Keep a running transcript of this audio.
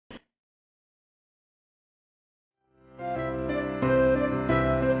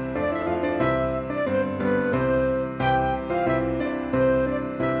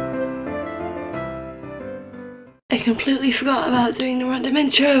completely forgot about doing the random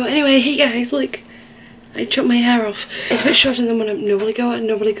intro. Anyway, hey guys, look, I chopped my hair off. It's a bit shorter than what I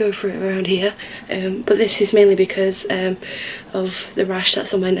normally go for it around here, but this is mainly because of the rash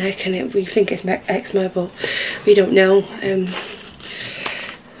that's on my neck, and we think it's eczema, but we don't know.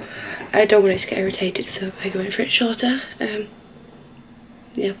 I don't want it to get irritated, so I went for it shorter.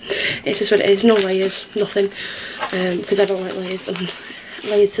 Yeah, it's just what it is. No layers, nothing, because I don't like layers, and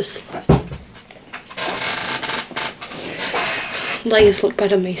layers look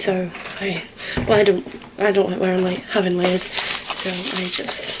bad on me, so I don't like having layers, so I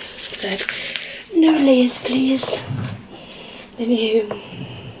just said no layers please. Anywho,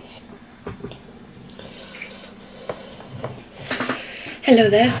 hello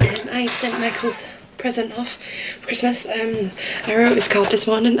there. I sent Michael's present off for Christmas. I wrote his card this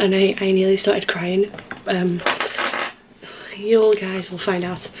morning and I nearly started crying. You all guys will find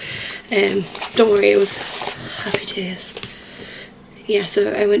out. Don't worry, it was happy tears. Yeah,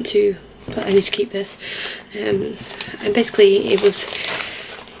 so I went to, but I need to keep this, and basically it was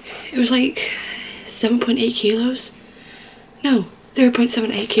like 7.8 kilos, no,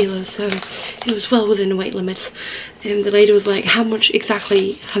 0.78 kilos, so it was well within the weight limit. The lady was like, how much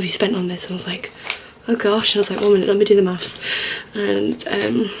exactly have you spent on this? And I was like, oh gosh, and I was like, 1 minute, let me do the maths, and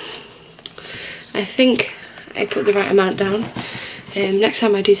I think I put the right amount down. Next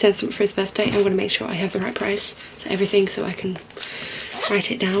time I do send something for his birthday, I'm going to make sure I have the right price for everything so I can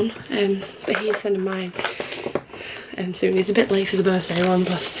write it down. But he's sending mine soon. It's a bit late for the birthday one,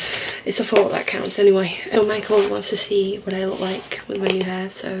 but it's a thought that counts anyway. So Michael wants to see what I look like with my new hair,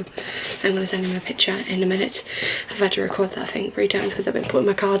 so I'm going to send him a picture in a minute. I've had to record that thing 3 times because I've been putting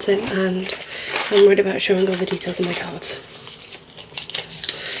my cards in, and I'm worried about showing all the details of my cards.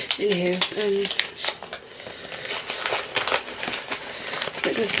 Anywho,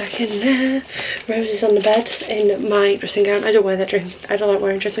 it goes back in there. Rose is on the bed in my dressing gown. I don't wear that dress. I don't like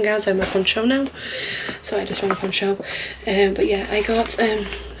wearing dressing gowns. I'm a poncho now, so I just wear a poncho. But yeah, I got in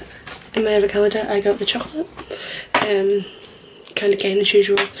my other calendar, I got the chocolate, kind of cane as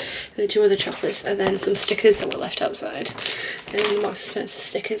usual, and the 2 other chocolates, and then some stickers that were left outside, and the Marks & Spencer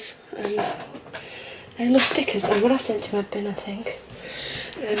stickers. And I love stickers. I'm gonna have to empty my bin, I think.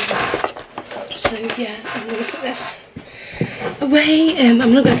 So yeah, I'm gonna put this away. I'm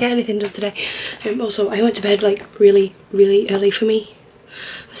not going to get anything done today. Also, I went to bed like really early for me.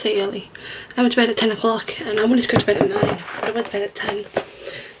 I say early. I went to bed at 10 o'clock and I wanted to go to bed at 9, but I went to bed at 10.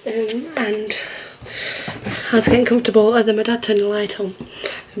 And I was getting comfortable, and then my dad turned the light on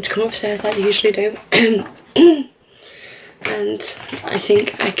to come upstairs like they usually do. And I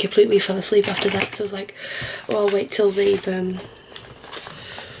think I completely fell asleep after that, because I was like, oh, I'll wait till they've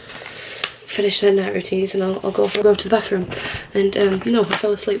finish their night routines and I'll go to the bathroom. And no, I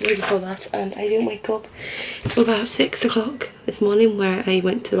fell asleep way before that, and I didn't wake up until about 6 o'clock this morning, where I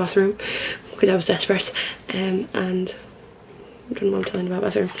went to the bathroom because I was desperate. And I don't know what I'm telling you about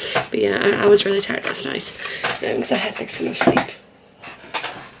bathroom, but yeah, I was really tired last night because I had next to no sleep.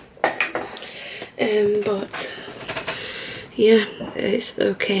 But yeah, it's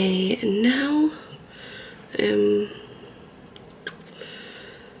okay now.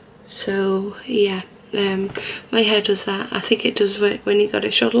 So yeah, my hair does that. I think it does when you got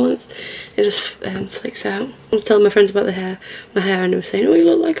it shoulder length. It just flicks out. I was telling my friends about my hair, and they were saying, "Oh, you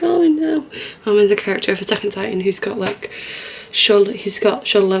look like Armin now." Armin's the character of Attack on Titan who's got like shoulder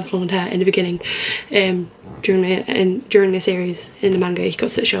length blonde hair in the beginning. During the series in the manga, he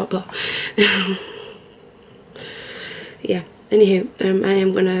cuts it short, but yeah. Anywho, I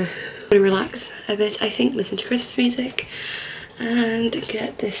am gonna relax a bit. I think, listen to Christmas music, and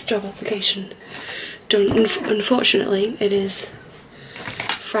get this job application done. Unfortunately, it is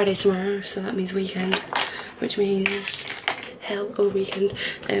Friday tomorrow, so that means weekend, which means hell of a weekend.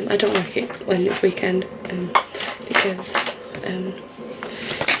 I don't like it when it's weekend, because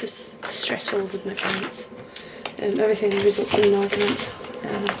it's just stressful with my parents. Everything results in an argument.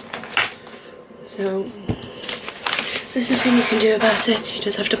 So there's nothing you can do about it. You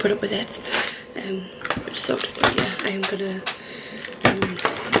just have to put up with it. Which sucks, but yeah, I am gonna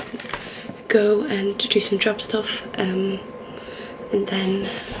go and do some job stuff, and then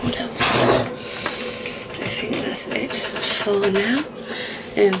what else? I think that's it for now.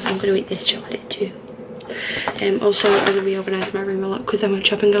 I'm gonna eat this chocolate too. Also, I'm gonna reorganise my room a lot because I went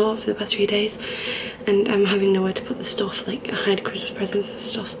shopping a lot for the past few days, and I'm having nowhere to put the stuff, like hide Christmas presents and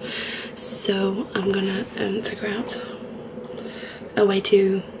stuff. So I'm gonna figure out a way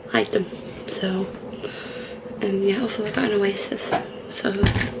to hide them. So yeah, also I got an Oasis, so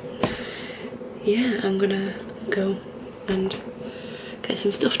yeah, I'm gonna go and get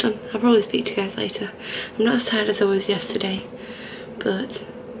some stuff done. I'll probably speak to you guys later. I'm not as tired as I was yesterday, but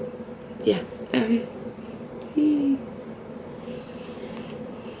yeah.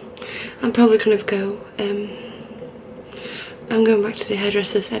 I'm probably gonna go. I'm going back to the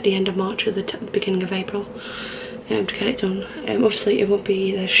hairdressers at the end of March or the beginning of April to get it done. Obviously it won't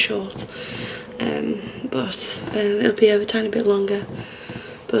be this short, but it'll be a tiny bit longer.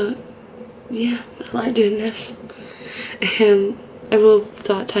 But yeah, I like doing this. I will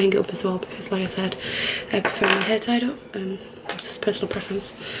start tying it up as well because, like I said, I prefer my hair tied up. That's just personal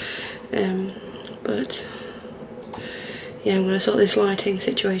preference. But yeah, I'm going to sort this lighting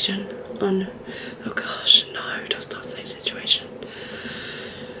situation on. Oh gosh, no, just not say situation.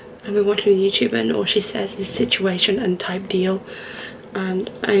 I've been watching a YouTuber and all she says is situation and type deal, and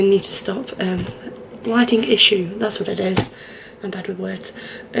I need to stop. Lighting issue, that's what it is. I'm bad with words.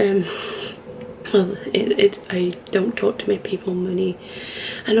 Well, I don't talk to many people,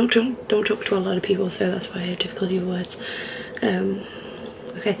 I don't talk to a lot of people, so that's why I have difficulty with words.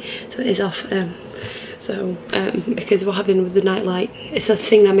 Okay, so it is off. Because what happened with the night light, it's a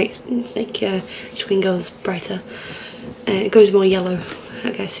thing that makes your screen goes brighter. It goes more yellow,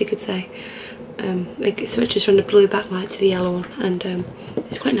 I guess you could say. It switches from the blue backlight to the yellow one, and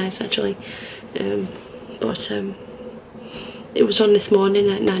it's quite nice actually. It was on this morning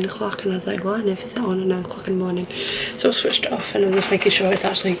at 9 o'clock, and I was like, why on earth is it on at 9 o'clock in the morning? So I switched it off, and I'm just making sure it's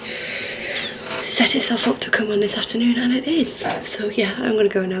actually set itself up to come on this afternoon, and it is. So yeah, I'm gonna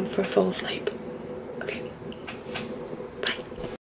go now for a full sleep.